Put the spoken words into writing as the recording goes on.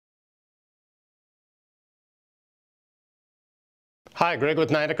Hi, Greg with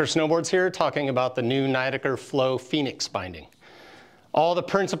Nidecker Snowboards here, talking about the new Nidecker Flow Fenix binding. All the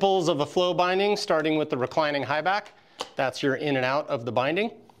principles of a flow binding, starting with the reclining high back. That's your in and out of the binding.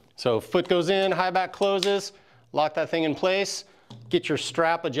 So foot goes in, high back closes, lock that thing in place, get your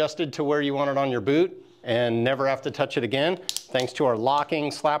strap adjusted to where you want it on your boot, and never have to touch it again. Thanks to our locking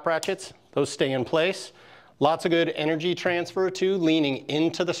slap ratchets, those stay in place. Lots of good energy transfer too, leaning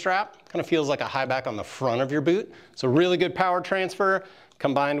into the strap. Kind of feels like a high back on the front of your boot. So really good power transfer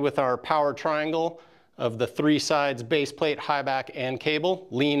combined with our power triangle of the three sides, base plate, high back, and cable.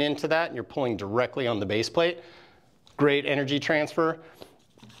 Lean into that and you're pulling directly on the base plate. Great energy transfer.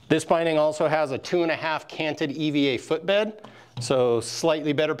 This binding also has a 2.5 canted EVA footbed, so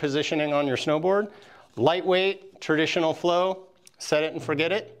slightly better positioning on your snowboard. Lightweight, traditional flow, set it and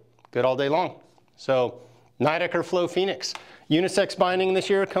forget it, good all day long. So Nidecker Flow Fenix. Unisex binding this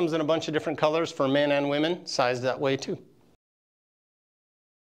year, comes in a bunch of different colors for men and women, sized that way too.